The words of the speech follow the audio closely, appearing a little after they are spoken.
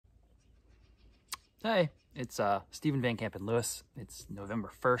Hey, it's Stephen Van Kampen-Lewis. It's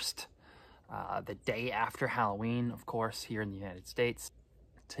November 1st, the day after Halloween, of course, here in the United States.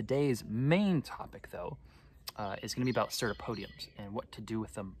 Today's main topic, though, is going to be about Cyrtopodiums and what to do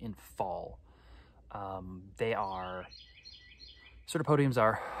with them in fall. Cyrtopodiums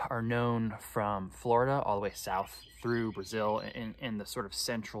are known from Florida all the way south through Brazil in the sort of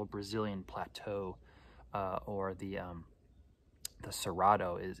central Brazilian plateau, or the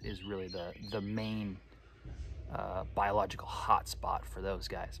Cerrado is really the main biological hotspot for those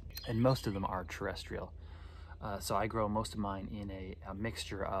guys, and most of them are terrestrial. So I grow most of mine in a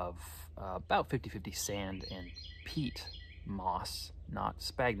mixture of about 50-50 sand and peat moss, not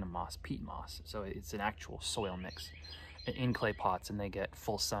sphagnum moss, peat moss. So it's an actual soil mix in clay pots, and they get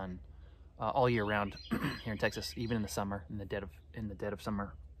full sun all year round here in Texas, even in the summer, in the dead of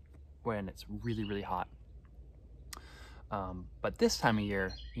summer, when it's really, really hot. But this time of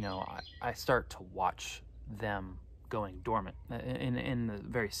year, you know, I start to watch them going dormant in a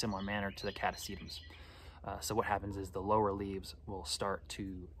very similar manner to the Catasetums. So what happens is the lower leaves will start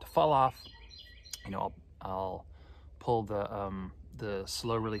to fall off. You know, I'll pull the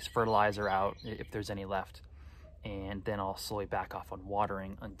slow release fertilizer out if there's any left, and then I'll slowly back off on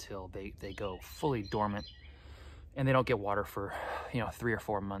watering until they go fully dormant, and they don't get water for, you know, 3 or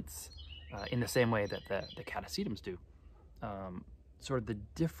 4 months, in the same way that the Catasetums do. Sort of the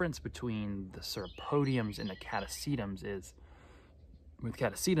difference between the Cyrtopodiums and the Catasetums is, with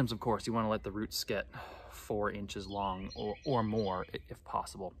Catasetums, of course, you want to let the roots get 4 inches long or more, if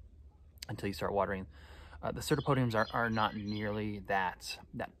possible, until you start watering. The Cyrtopodiums are not nearly that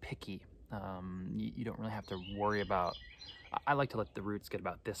picky. You don't really have to worry about. I like to let the roots get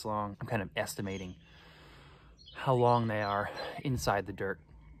about this long. I'm kind of estimating how long they are inside the dirt,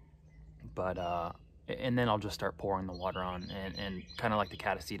 but and then I'll just start pouring the water on, and kind of like the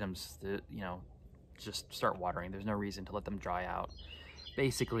Catasetums, you know, just start watering. There's no reason to let them dry out,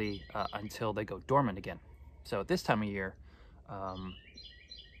 basically, until they go dormant again. So at this time of year,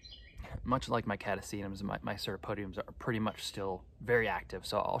 much like my Catasetums, my Cyrtopodiums are pretty much still very active.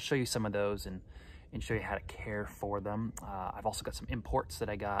 So I'll show you some of those and show you how to care for them. I've also got some imports that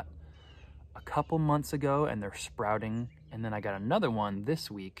I got a couple months ago, and they're sprouting. And then I got another one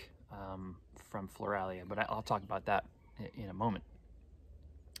this week from Floralia, but I'll talk about that in a moment.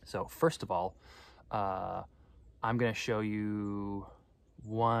 So first of all, I'm going to show you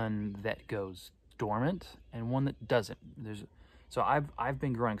one that goes dormant and one that doesn't. So I've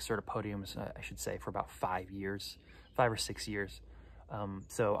been growing Cyrtopodiums, I should say, for about 5 or 6 years.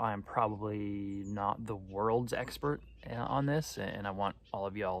 So I'm probably not the world's expert on this, and I want all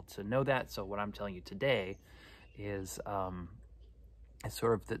of y'all to know that. So what I'm telling you today is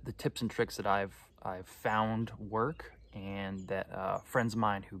sort of the tips and tricks that I've found work, and that friends of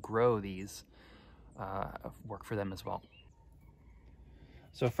mine who grow these work for them as well.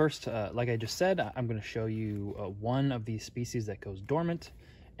 So first, like I just said, I'm going to show you one of these species that goes dormant,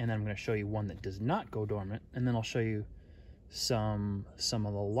 and then I'm going to show you one that does not go dormant, and then I'll show you some of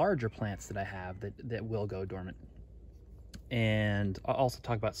the larger plants that I have that will go dormant. And I'll also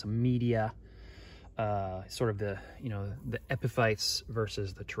talk about some media, sort of the epiphytes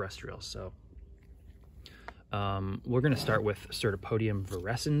versus the terrestrials. So we're going to start with Cyrtopodium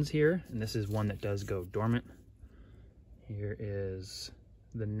virescens here, and this is one that does go dormant. Here is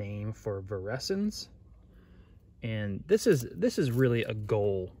the name for virescens, and this is really a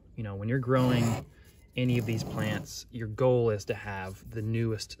goal. You know, when you're growing any of these plants, your goal is to have the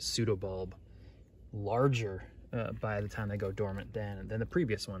newest pseudobulb larger by the time they go dormant than the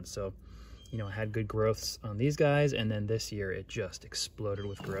previous ones. So, you know, I had good growths on these guys, and then this year it just exploded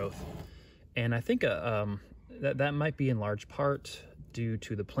with growth. And I think that might be in large part due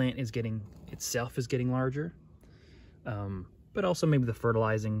to the plant is getting larger, but also maybe the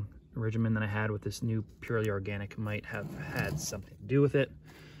fertilizing regimen that I had with this new purely organic might have had something to do with it.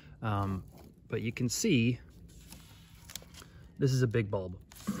 But you can see this is a big bulb.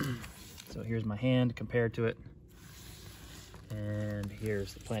 So here's my hand compared to it, and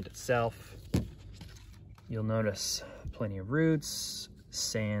here's the plant itself. You'll notice plenty of roots,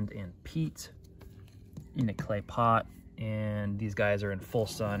 sand and peat in a clay pot, and these guys are in full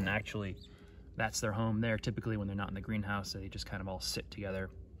sun. Actually, that's their home there. Typically when they're not in the greenhouse, they just kind of all sit together,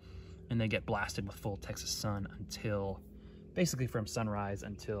 and they get blasted with full Texas sun until, basically from sunrise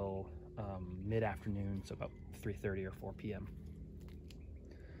until mid-afternoon, so about 3:30 or 4 p.m.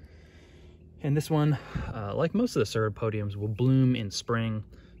 And this one, like most of the Cyrtopodiums, will bloom in spring.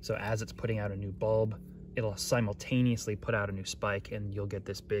 So as it's putting out a new bulb, it'll simultaneously put out a new spike, and you'll get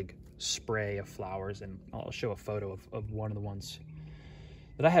this big spray of flowers. And I'll show a photo of one of the ones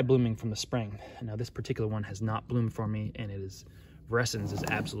that I had blooming from the spring. Now this particular one has not bloomed for me, and Vrescens is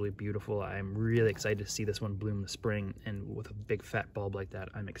absolutely beautiful. I'm really excited to see this one bloom this spring, and with a big fat bulb like that,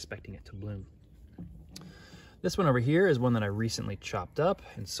 I'm expecting it to bloom. This one over here is one that I recently chopped up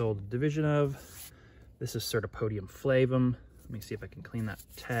and sold a division of. This is Cyrtopodium flavum. Let me see if I can clean that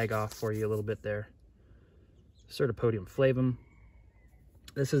tag off for you a little bit there. Cyrtopodium flavum.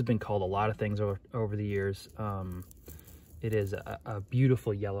 This has been called a lot of things over the years. It is a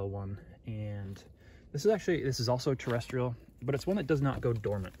beautiful yellow one, and this is also terrestrial, but it's one that does not go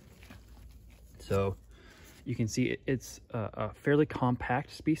dormant. So you can see it's a fairly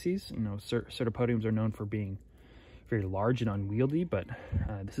compact species. You know, Cyrtopodiums are known for being very large and unwieldy, but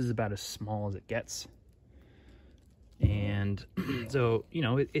this is about as small as it gets. And so, you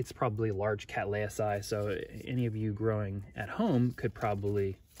know, it's probably a large Cattleya size, so any of you growing at home could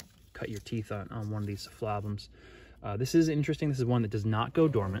probably cut your teeth on one of these Floralia. This is interesting. This is one that does not go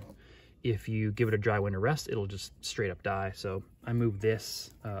dormant. If you give it a dry winter rest, it'll just straight up die. So I moved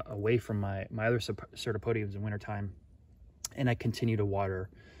this away from my other Cyrtopodiums in wintertime, and I continue to water,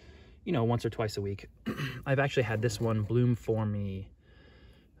 you know, once or twice a week. I've actually had this one bloom for me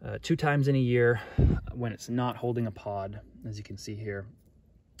 2 times in a year when it's not holding a pod. As you can see here,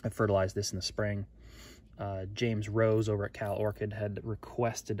 I fertilized this in the spring. James Rose over at Cal Orchid had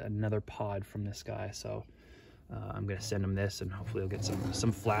requested another pod from this guy, so I'm going to send him this, and hopefully he'll get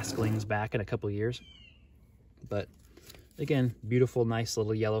some flasklings back in a couple of years. But again, beautiful, nice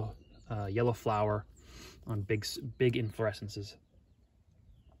little yellow flower on big inflorescences.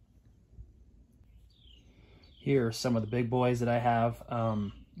 Here are some of the big boys that I have.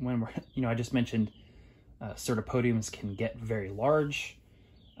 I just mentioned Cyrtopodiums can get very large.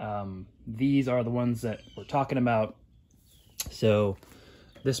 These are the ones that we're talking about. So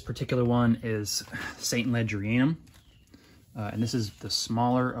this particular one is St. Ledgerianum, and this is the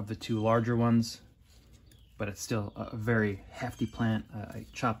smaller of the 2 larger ones, but it's still a very hefty plant. I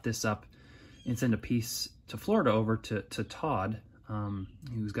chopped this up and sent a piece to Florida over to Todd,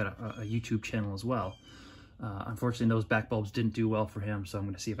 who's got a YouTube channel as well. Unfortunately, those back bulbs didn't do well for him, so I'm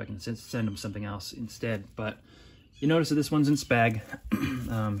going to see if I can send him something else instead. But you notice that this one's in spag.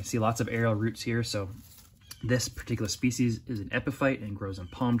 You see lots of aerial roots here, so this particular species is an epiphyte and grows on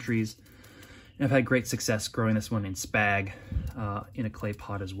palm trees. And I've had great success growing this one in spag in a clay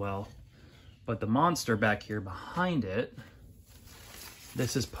pot as well. But the monster back here behind it,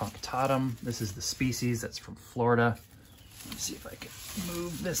 this is punctatum. This is the species that's from Florida. Let's see if I can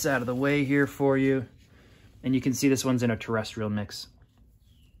move this out of the way here for you. And you can see this one's in a terrestrial mix.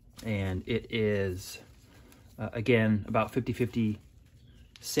 And it is, again, about 50-50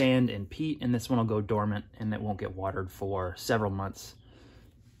 sand and peat, and this one will go dormant and it won't get watered for several months.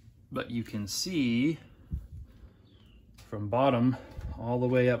 But you can see from bottom all the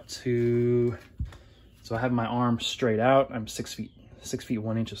way up to, so I have my arm straight out. I'm 6 feet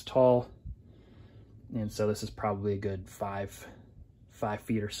 1 inches tall, and so this is probably a good 5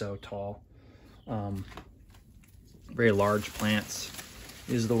 feet or so tall. Very large plants.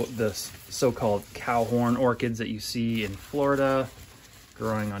 These are the so-called cowhorn orchids that you see in Florida,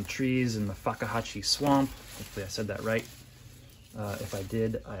 growing on trees in the Fakahatchee swamp. Hopefully I said that right. If I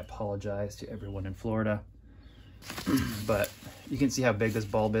did, I apologize to everyone in Florida. But you can see how big this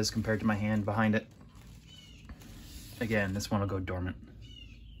bulb is compared to my hand behind it. Again, this one will go dormant.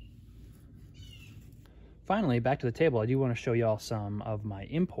 Finally, back to the table, I do want to show y'all some of my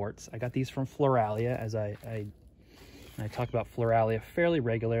imports. I got these from Floralia, as I talk about Floralia fairly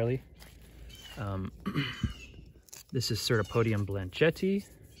regularly. This is Cyrtopodium Blanchetti.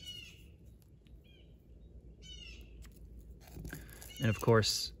 And of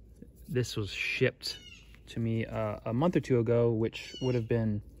course, this was shipped to me a month or 2 ago, which would have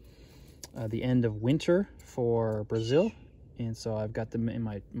been the end of winter for Brazil. And so I've got them in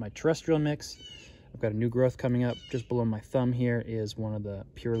my terrestrial mix. I've got a new growth coming up. Just below my thumb here is one of the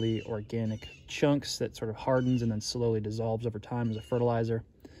purely organic chunks that sort of hardens and then slowly dissolves over time as a fertilizer.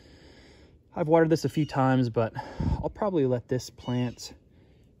 I've watered this a few times, but I'll probably let this plant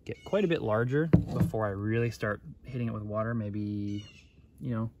get quite a bit larger before I really start hitting it with water. Maybe,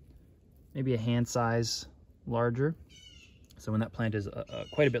 maybe a hand size larger. So when that plant is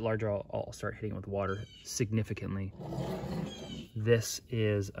quite a bit larger, I'll start hitting it with water significantly. This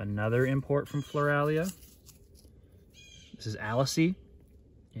is another import from Floralia. This is Alice,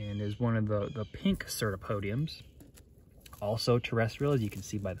 and is one of the pink Cyrtopodiums. Also terrestrial, as you can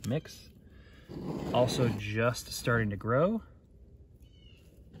see by the mix. Also just starting to grow.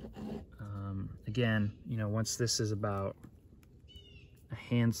 Again, once this is about a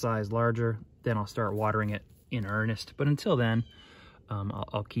hand size larger, then I'll start watering it in earnest. But until then,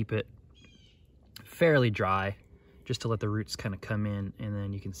 I'll keep it fairly dry just to let the roots kind of come in. And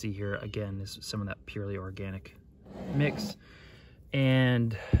then you can see here, again, this is some of that purely organic mix.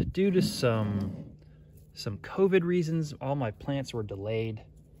 And due to some COVID reasons, all my plants were delayed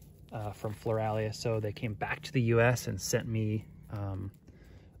from Floralia, so they came back to the US and sent me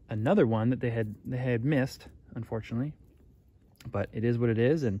another one that they had missed, unfortunately. But it is what it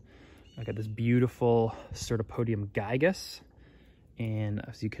is, and I got this beautiful Cyrtopodium gigas, and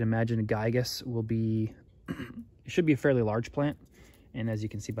as you can imagine, a gigas will be it should be a fairly large plant, and as you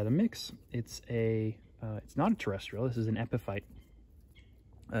can see by the mix, it's not a terrestrial. This is an epiphyte.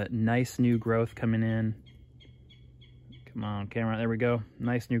 Nice new growth coming in. Come on, camera, there we go.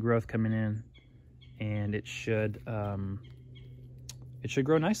 Nice new growth coming in, and it should grow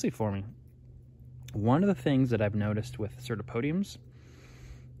nicely for me. One of the things that I've noticed with Cyrtopodiums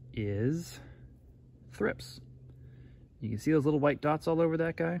is thrips. You can see those little white dots all over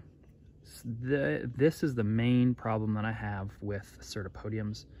that guy. This is the main problem that I have with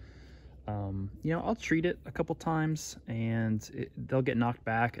Cyrtopodiums. You know, I'll treat it a couple times and they'll get knocked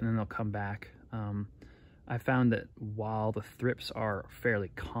back and then they'll come back. I found that while the thrips are fairly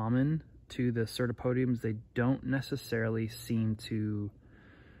common to the Cyrtopodiums, they don't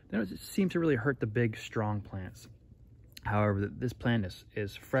seem to really hurt the big, strong plants. However, this plant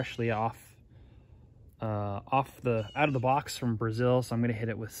is freshly out of the box from Brazil, so I'm going to hit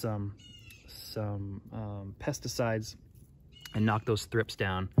it with some pesticides and knock those thrips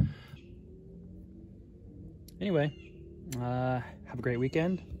down. Anyway, have a great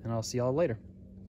weekend, and I'll see y'all later.